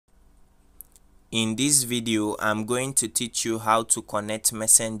In this video, I'm going to teach you how to connect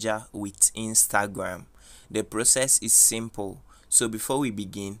Messenger with Instagram. The process is simple. So before we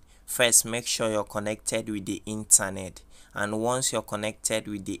begin, first make sure you're connected with the internet. And once you're connected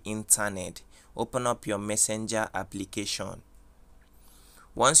with the internet, open up your Messenger application.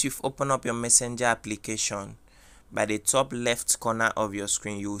 Once you've opened up your Messenger application, by the top left corner of your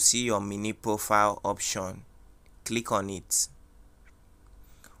screen, you'll see your mini profile option. Click on it.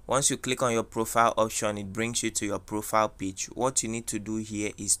 Once you click on your profile option, it brings you to your profile page. What you need to do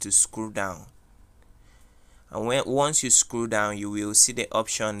here is to scroll down. And once you scroll down, you will see the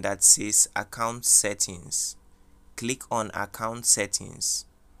option that says account settings. Click on account settings.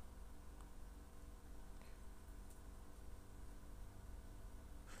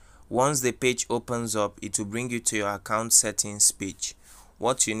 Once the page opens up, it will bring you to your account settings page.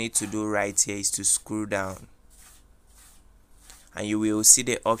 What you need to do right here is to scroll down. And you will see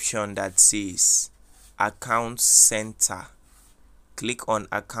the option that says account center. Click on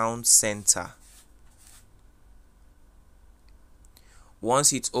account center.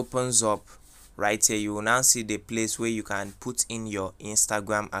 Once it opens up right here, you will now see the place where you can put in your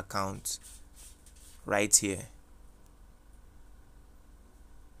Instagram account right here.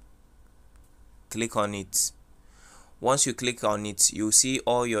 Click on it. Once you click on it, you'll see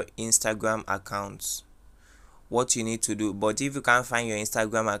all your Instagram accounts. What you need to do, but if you can't find your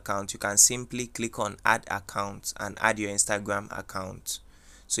Instagram account, you can simply click on add account and add your Instagram account.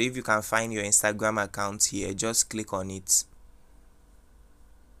 So if you can find your Instagram account here, just click on it.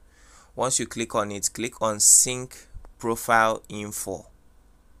 Once you click on it, click on sync profile info.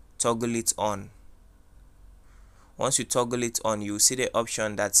 Toggle it on. Once you toggle it on, you see the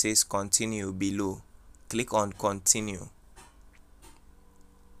option that says continue below. Click on continue.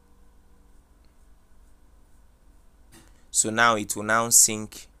 So now it will now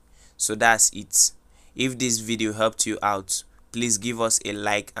sync. So that's it. If this video helped you out, please give us a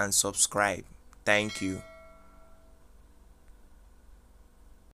like and subscribe. Thank you.